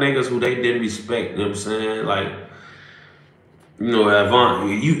lot of niggas who they didn't respect, you know what I'm saying? Like, You know, Avant,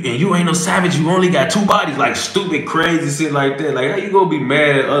 you ain't no savage. You only got 2 bodies, like stupid, crazy shit like that. Like, how you gonna be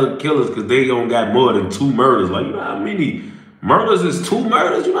mad at other killers because they don't got more than 2 murders? Like, you know how many murders is 2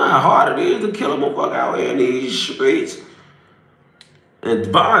 murders? You know how hard it is to kill a motherfucker out here in these streets?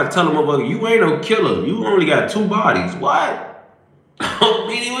 And Bond tell a motherfucker, you ain't no killer. You only got 2 bodies. What?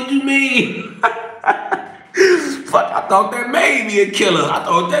 Benny, what you mean? Fuck, I thought that made me a killer. I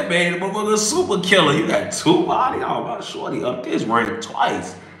thought that made a motherfucker a super killer. You got 2 bodies? Oh, my shorty up this rank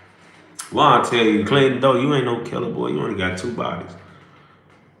twice. Well, I tell you, Clayton, though, you ain't no killer, boy. You only got 2 bodies.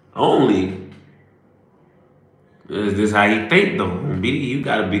 Only. This how he think, though. B, you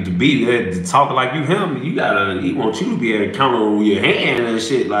gotta be to talk like you him. He want you to be able to count on your hand and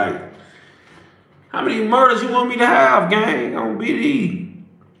shit. Like, how many murders you want me to have, gang, on BD?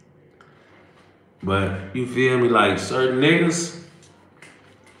 But you feel me? Like certain niggas,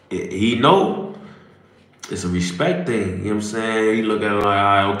 he know it's a respect thing. You know what I'm saying? You look at it like, all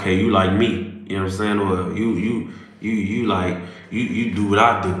right, okay, you like me. You know what I'm saying? Or you do what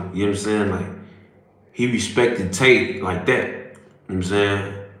I do. You know what I'm saying? Like, he respected Tay like that. You know what I'm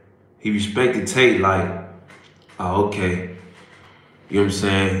saying? He respected Tay like, oh, okay. You know what I'm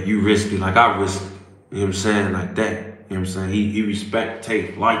saying? You risk it like I risk it. You know what I'm saying? Like that. You know what I'm saying? He respect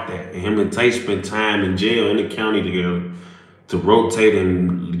Tay like that. And him and Tay spent time in jail in the county together to rotate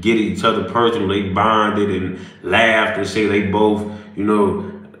and get each other personal. They bonded and laughed and say they both, you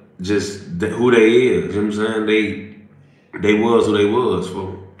know, just who they is. You know what I'm saying? They was who they was,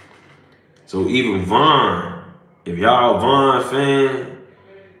 folks. So even Von, if y'all Von fan,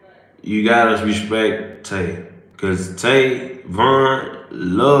 you gotta respect Tay. Cause Von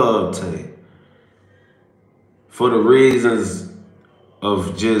love Tay. For the reasons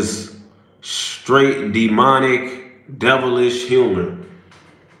of just straight demonic, devilish humor.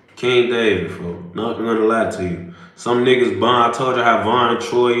 King David, folks. Not gonna lie to you. Some niggas bond. I told you how Von and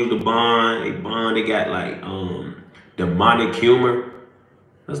Troy used to bond. They got like demonic humor.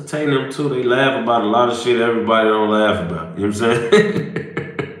 Let's take them too. They laugh about a lot of shit everybody don't laugh about. You know what I'm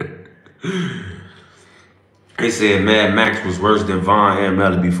saying? They said Mad Max was worse than Von and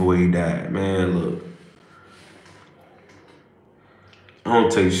Melly before he died. Man, look. I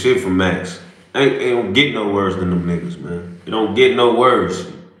don't take shit from Max. It don't get no worse than them niggas, man. It don't get no worse.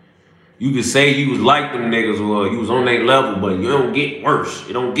 You could say you was like them niggas or you was on their level, but you don't get worse.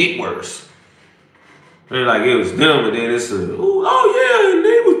 It don't get worse. They're like it was them, and then it's oh yeah, and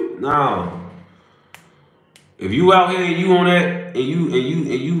they was no. If you out here and you on that, and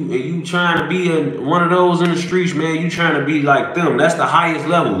you trying to be one of those in the streets, man, you trying to be like them. That's the highest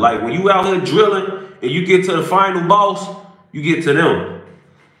level. Like when you out here drilling and you get to the final boss, you get to them.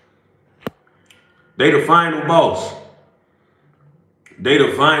 They the final boss. They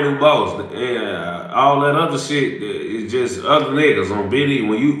the final boss. And all that other shit is just other niggas on BD.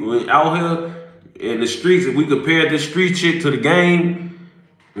 When out here in the streets, if we compare this street shit to the game,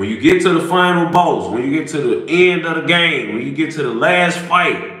 when you get to the final boss, when you get to the end of the game, when you get to the last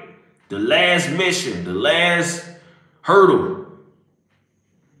fight, the last mission, the last hurdle,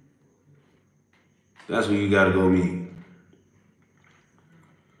 that's when you gotta go meet.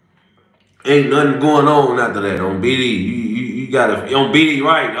 Ain't nothing going on after that on BD. You gotta on BD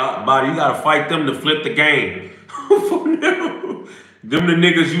right, body. You gotta fight them to flip the game. Them the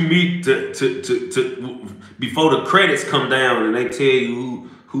niggas you meet to before the credits come down and they tell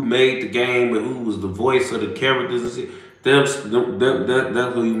you who made the game and who was the voice of the characters and shit. That's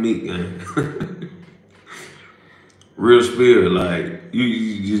who you meet, man. Real spirit, like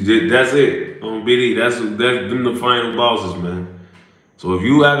you that's it on BD. That's them the final bosses, man. So if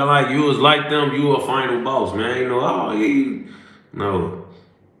you acting like you was like them, you a final boss, man. You know, oh, no.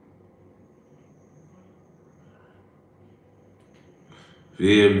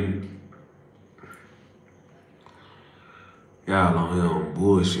 Feel me? Y'all on here on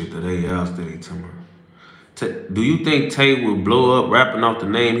bullshit today. Y'all steady telling me. Do you think Tay would blow up rapping off the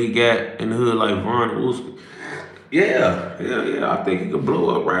name he got in the hood like Von Wilson? Yeah. I think he could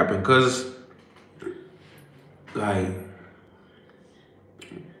blow up rapping because, like,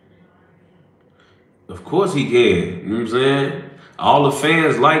 of course he can. You know what I'm saying? All the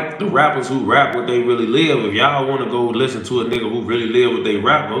fans like the rappers who rap what they really live. If y'all want to go listen to a nigga who really live what they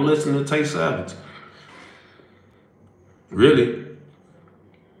rap, go listen to TaySavage. Really.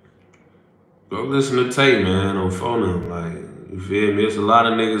 Go listen to Tay, man, on phone. Like, you feel me? There's a lot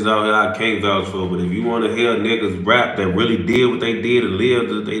of niggas out here I can't vouch for, but if you want to hear niggas rap that really did what they did and live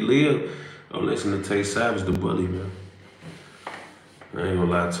that they live, go listen to TaySavage, the bully, man. I ain't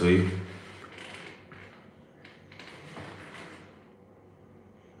gonna lie to you.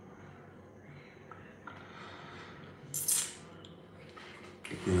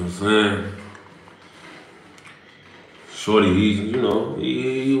 saying? Shorty, who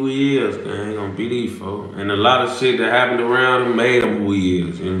he is, man. He gonna be these folks. And a lot of shit that happened around him made him who he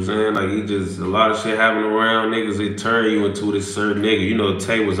is. You know what I'm saying? Like, a lot of shit happened around niggas, it turn you into this certain nigga. You know,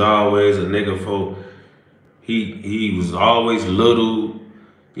 Tay was always a nigga for, he was always little.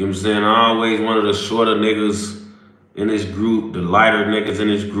 You know what I'm saying? Always one of the shorter niggas in this group, the lighter niggas in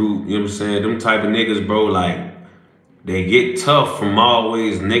this group. You know what I'm saying? Them type of niggas, bro, like, they get tough from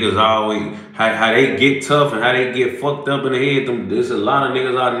always, niggas always, how they get tough and how they get fucked up in the head. There's a lot of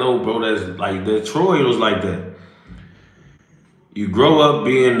niggas I know, bro, that's like, the Troy was like that. You grow up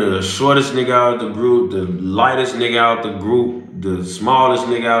being the shortest nigga out the group, the lightest nigga out the group, the smallest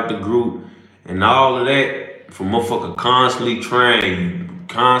nigga out the group, and all of that for motherfucker constantly trying,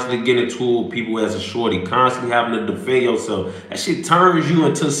 constantly getting into people as a shorty, constantly having to defend yourself. That shit turns you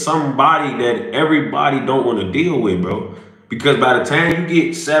into somebody that everybody don't want to deal with, bro. Because by the time you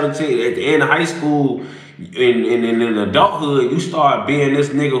get 17, at the end of high school, in adulthood, you start being this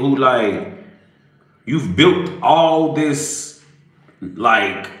nigga who, like, you've built all this,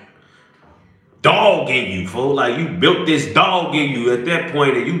 like, dog in you, fool. Like, you built this dog in you at that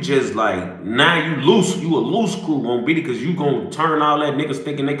point, and you just like, now you a loose screw on BD, because you gonna turn all that niggas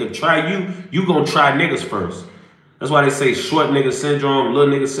thinking they could try you gonna try niggas first. That's why they say short nigga syndrome,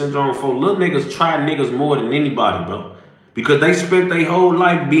 little nigga syndrome, fool. Little niggas try niggas more than anybody, bro. Because they spent their whole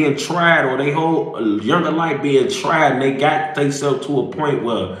life being tried, or their whole younger life being tried, and they got themselves to a point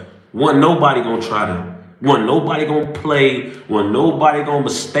where nobody gonna try them. Nobody gonna play. Nobody gonna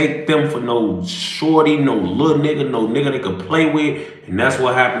mistake them for no shorty, no little nigga, no nigga they could play with. And that's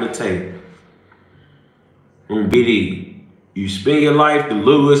what happened to Tay. BD, you spend your life the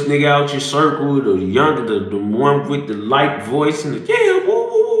littlest nigga out your circle, the younger, the one with the light voice and the yeah, woo,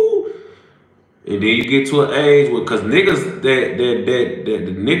 woo, woo. And then you get to an age where, cause niggas the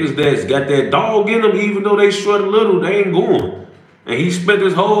niggas that's got that dog in them, even though they short a little, they ain't going. And he spent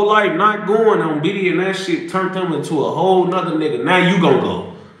his whole life not going on BD, and that shit turned him into a whole nother nigga. Now you gonna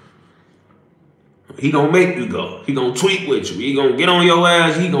go. He gonna make you go. He gonna tweet with you. He gonna get on your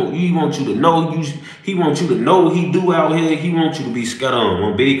ass. He want you to know he wants you to know what he do out here. He wants you to be scared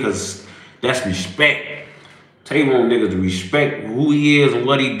on BD, because that's respect. Tay want niggas to respect who he is and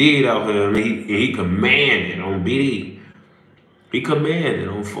what he did out here. I mean, he commanded on BD. He commanded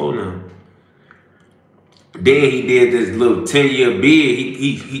on phone now. Then he did this little 10-year bid.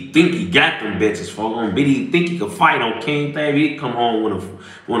 He think he got them bitches for on BD. He think he could fight on King Thing. He come home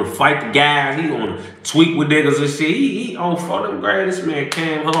wanna fight the guys. He wanna tweak with niggas and shit. He on for them greatest man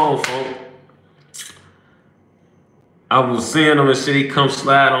came home, folks. I was seeing him and shit. He come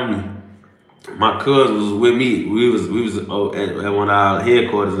slide on me. My cousin was with me. We was at one of our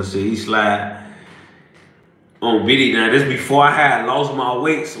headquarters and shit. He slide on BD. Now this before I had lost my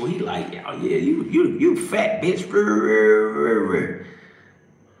weight, so he like, oh yeah, you fat bitch.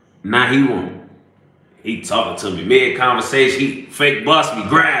 Now he talking to me mid conversation. He fake bust me,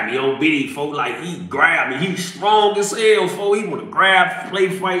 grab me on BD, folks. Like he grabbed me. He strong as hell, folks. He wanna grab, play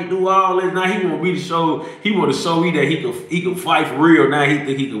fight, do all this. Now he want me to show. He wanna show me that he could fight for real. Now he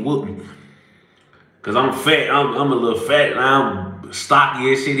think he can whoop me. Cause I'm fat. I'm a little fat. And I'm stocky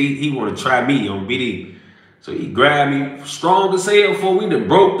and shit. He wanna try me on BD. So he grabbed me strong as hell for we done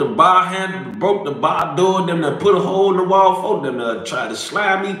broke the bar handle, broke the bar door, them done put a hole in the wall for them to try to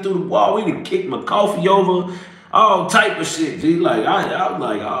slide me through the wall. We done kicked my coffee over, all type of shit, G. Like I was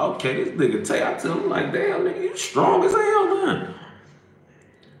like, oh, okay, this nigga Tay. I tell him like, damn nigga, you strong as hell, man.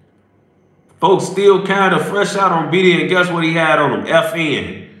 Folks still kind of fresh out on BD, and guess what he had on him?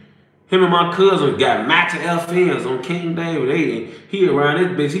 FN. Him and my cousin got matching FNs on King David. He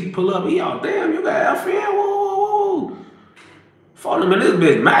around this bitch, he pull up, he all, damn, you got FN? Whoa. Follow him in this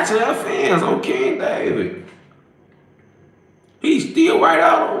bitch, matching FNs on King David. He still right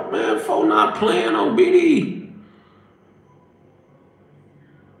out on, man, for not playing on BD.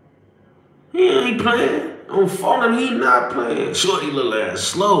 He ain't playing. On phone him, he not playing. Shorty little ass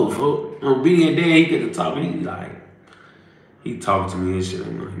slow, folks. On BD, and then he get to talking, he like, he talking to me and shit.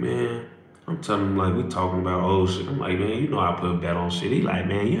 I'm like, man, I'm telling him like we talking about old shit. I'm like, man, you know I put bet on shit. He like,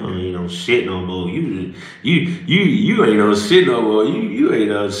 man, you ain't no shit no more. You ain't no shit no more. You ain't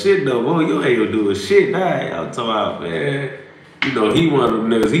no shit no more. You ain't gonna do a shit now. I'm talking about, man. You know, he one of them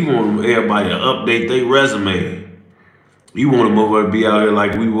niggas. He want everybody to update their resume. You want them over to be out here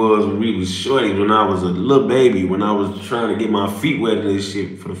like we was when we was shorty, when I was a little baby, when I was trying to get my feet wet in this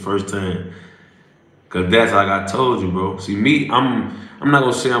shit for the first time. Cause that's like I told you, bro. See me, I'm not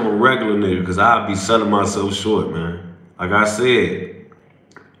gonna say I'm a regular nigga, cause I'll be selling myself short, man. Like I said,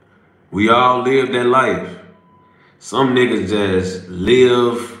 we all live that life. Some niggas just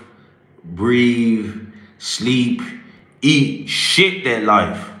live breathe, sleep, eat, shit that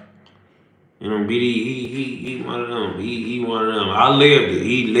life. You know, BD, he one of them. He one of them. I lived it.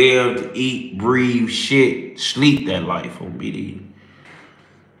 He lived, eat, breathe, shit, sleep that life on BD.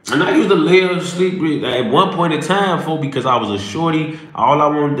 And I used to live, sleep, breathe. At one point in time, because I was a shorty, all I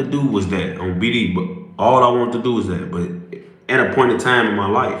wanted to do was that on BD. But all I wanted to do was that. But at a point in time in my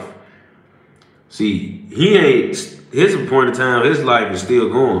life, see, he ain't. His point in time, his life is still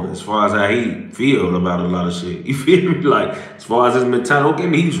going as far as how he feel about a lot of shit. You feel me? Like, as far as his mentality, don't get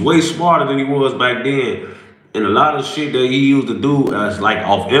me, he was way smarter than he was back then. And a lot of shit that he used to do as like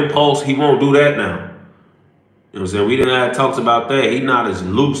off impulse, he won't do that now. You know what I'm saying? We didn't have talks about that. He not as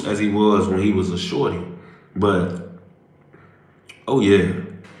loose as he was when he was a shorty. But, oh yeah,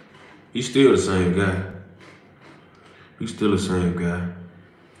 he's still the same guy. He's still the same guy.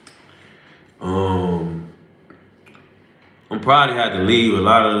 I'm probably had to leave a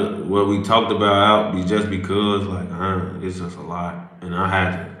lot of what we talked about out just because, like, it's just a lot. And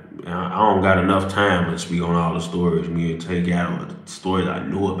I don't got enough time to speak on all the stories me and Tay got, or the stories I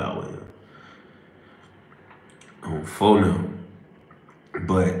knew about with him. On phone them.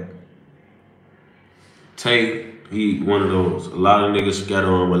 But Tay, he one of those. A lot of niggas scatter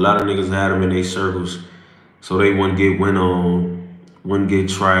on him. A lot of niggas had him in their circles so they wouldn't get went on, wouldn't get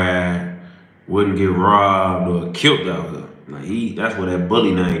tried, wouldn't get robbed or killed out here. Like that's where that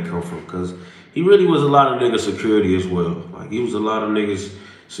bully name come from, cause he really was a lot of niggas security as well. Like he was a lot of niggas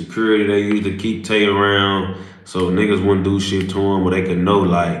security. They used to keep Tay around so niggas wouldn't do shit to him, or they could know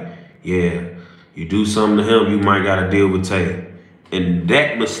like, yeah, you do something to him, you might gotta deal with Tay. And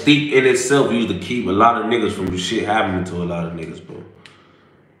that mystique in itself used to keep a lot of niggas from shit happening to a lot of niggas, bro.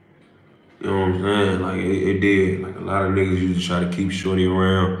 You know what I'm saying? Like it did. Like a lot of niggas used to try to keep Shorty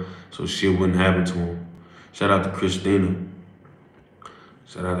around so shit wouldn't happen to him. Shout out to Christina.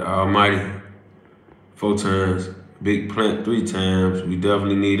 Shout out to Almighty. 4 times. Big Plant 3 times. We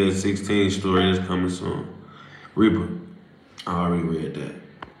definitely need that 16 story that's coming soon. Reaper. I already read that.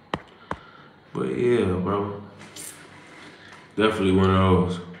 But yeah, bro. Definitely one of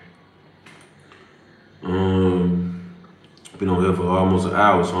those. Been on here for almost an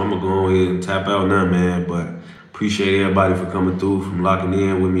hour, so I'm gonna go ahead and tap out now, man. But appreciate everybody for coming through, from locking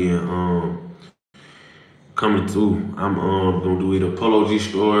in with me, and coming through. I'm gonna do either Polo G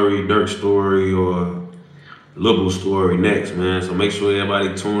story, Dirk story, or Lil story next, man. So make sure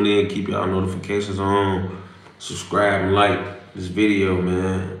everybody tune in, keep y'all notifications on, subscribe and like this video,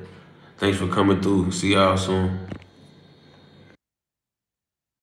 man. Thanks for coming through. See y'all soon.